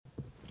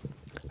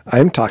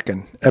I'm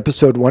Talking,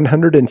 episode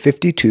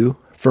 152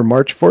 for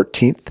March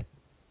 14th,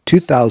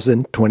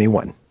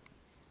 2021.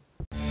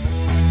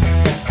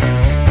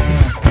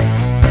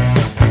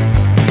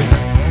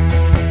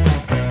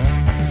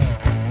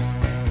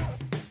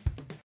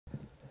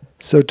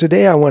 So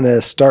today I want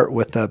to start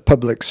with a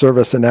public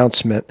service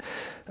announcement,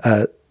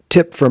 a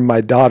tip from my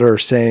daughter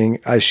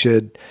saying I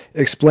should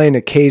explain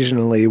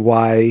occasionally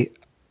why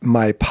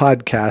my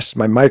podcast,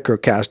 my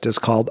microcast, is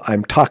called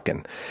I'm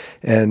Talking.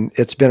 And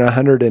it's been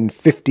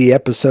 150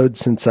 episodes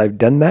since I've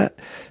done that.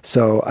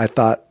 So I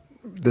thought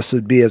this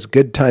would be as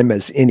good time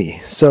as any.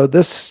 So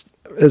this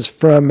is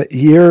from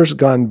years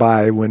gone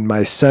by when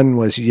my son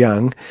was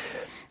young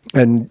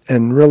and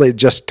really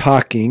just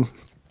talking.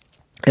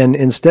 And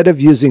instead of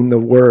using the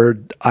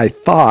word I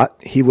thought,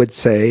 he would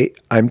say,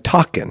 I'm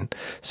talking.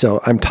 So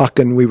I'm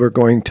talking we were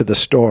going to the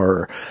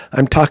store.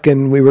 I'm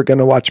talking we were going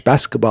to watch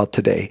basketball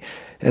today.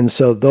 And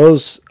so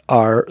those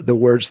are the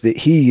words that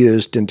he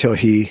used until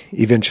he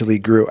eventually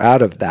grew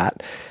out of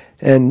that.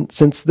 And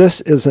since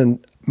this is a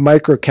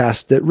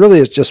microcast that really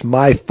is just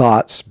my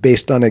thoughts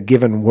based on a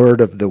given word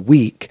of the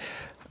week,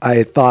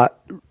 I thought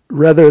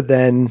rather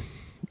than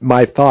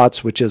my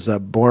thoughts, which is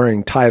a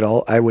boring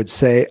title, I would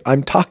say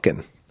I'm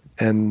talking,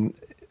 and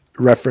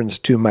reference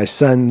to my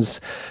son's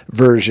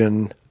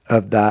version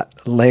of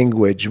that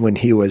language when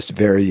he was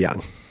very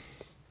young.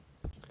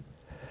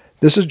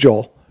 This is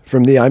Joel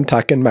from the I'm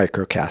Talking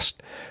microcast,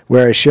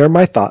 where I share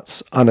my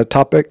thoughts on a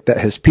topic that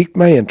has piqued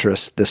my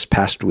interest this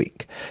past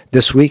week.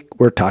 This week,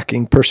 we're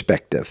talking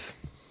perspective.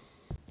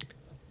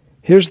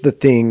 Here's the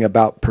thing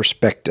about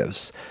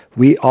perspectives.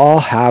 We all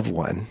have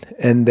one,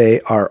 and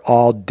they are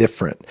all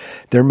different.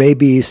 There may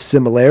be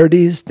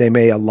similarities, they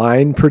may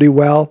align pretty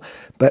well,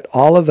 but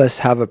all of us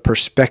have a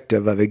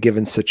perspective of a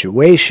given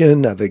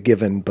situation, of a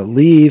given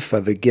belief,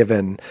 of a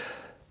given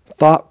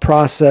thought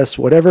process,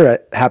 whatever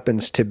it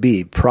happens to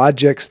be,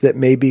 projects that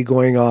may be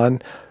going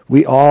on,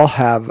 we all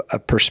have a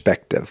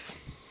perspective.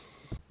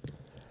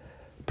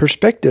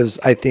 Perspectives,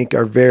 I think,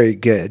 are very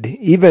good.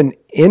 Even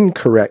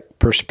incorrect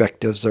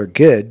perspectives are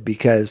good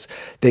because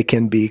they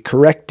can be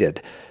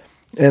corrected.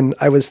 And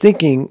I was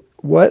thinking,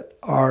 what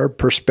are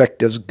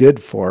perspectives good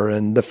for?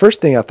 And the first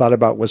thing I thought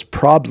about was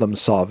problem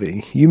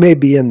solving. You may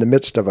be in the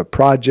midst of a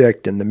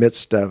project, in the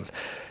midst of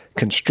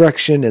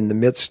construction, in the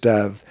midst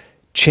of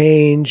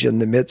change, in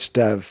the midst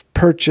of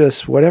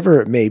purchase, whatever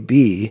it may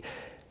be,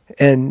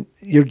 and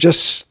you're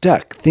just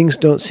stuck. Things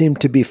don't seem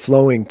to be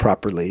flowing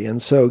properly.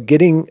 And so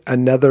getting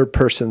another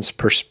person's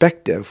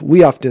perspective,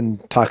 we often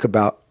talk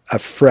about a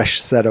fresh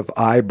set of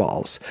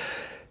eyeballs,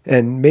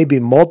 and maybe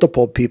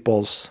multiple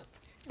people's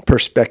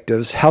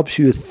perspectives helps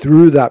you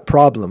through that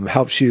problem,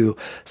 helps you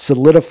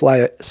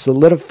solidify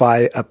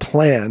a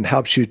plan,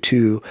 helps you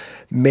to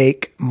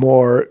make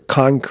more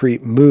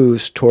concrete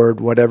moves toward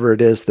whatever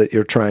it is that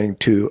you're trying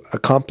to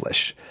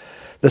accomplish.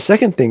 The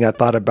second thing I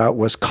thought about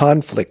was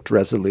conflict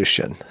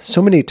resolution.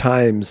 So many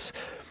times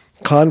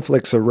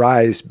conflicts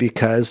arise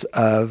because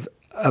of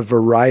a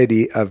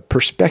variety of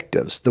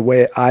perspectives, the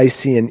way I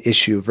see an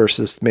issue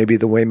versus maybe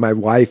the way my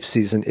wife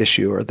sees an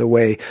issue or the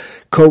way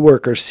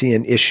coworkers see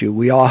an issue.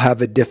 We all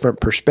have a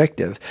different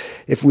perspective.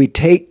 If we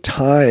take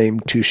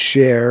time to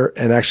share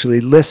and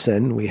actually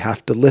listen, we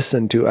have to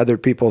listen to other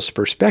people's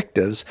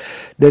perspectives,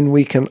 then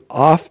we can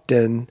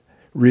often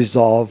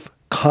resolve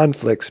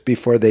conflicts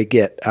before they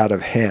get out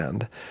of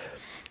hand.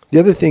 The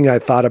other thing I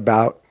thought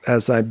about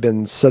as I've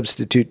been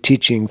substitute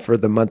teaching for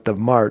the month of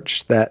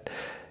March, that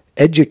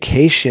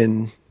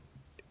education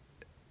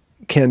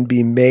can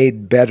be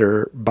made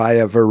better by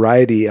a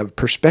variety of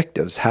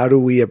perspectives. How do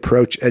we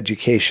approach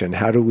education?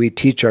 How do we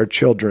teach our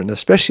children,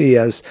 especially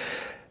as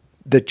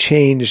the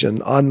change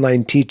in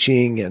online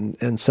teaching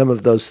and some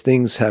of those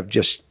things have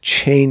just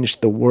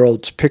changed the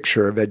world's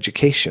picture of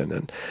education.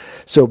 And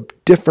so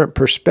different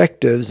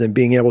perspectives and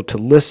being able to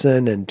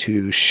listen and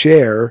to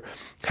share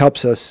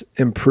helps us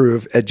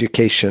improve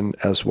education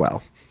as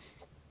well.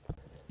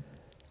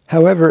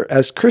 However,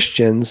 as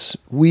Christians,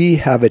 we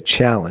have a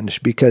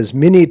challenge because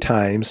many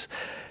times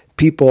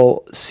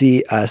people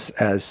see us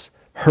as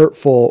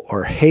hurtful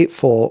or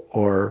hateful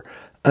or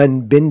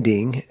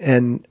unbending.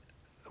 And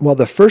while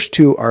the first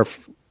two are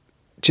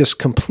just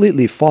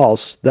completely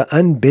false, the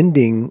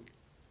unbending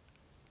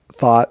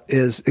thought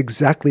is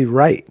exactly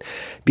right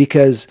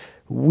because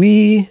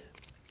we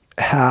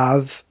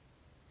have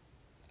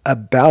a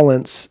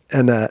balance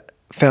and a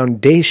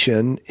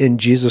foundation in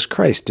Jesus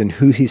Christ and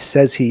who he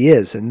says he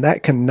is. And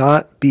that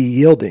cannot be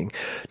yielding.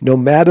 No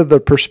matter the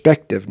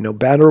perspective, no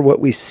matter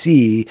what we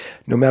see,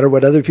 no matter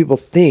what other people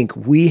think,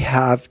 we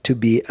have to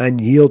be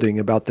unyielding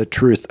about the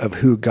truth of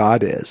who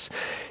God is.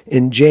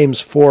 In James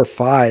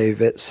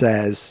 4:5, it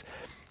says,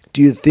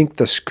 do you think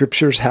the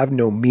scriptures have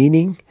no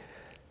meaning?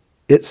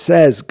 It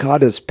says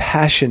God is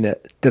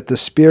passionate that the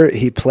spirit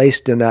he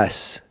placed in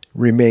us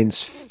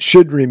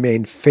should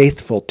remain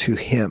faithful to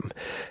him.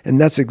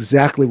 And that's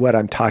exactly what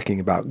I'm talking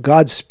about.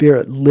 God's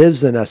Spirit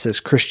lives in us as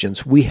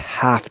Christians. We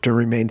have to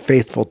remain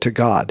faithful to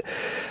God.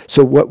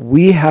 So what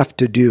we have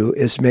to do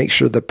is make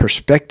sure the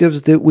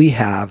perspectives that we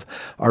have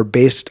are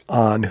based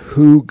on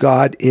who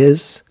God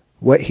is,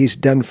 what he's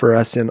done for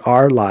us in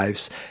our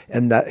lives,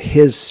 and that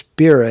his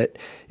Spirit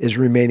is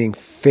remaining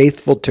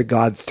faithful to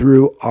God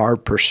through our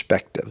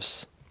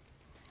perspectives.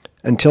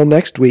 Until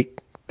next week,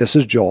 this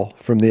is Joel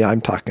from the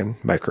I'm Talking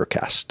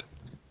Microcast.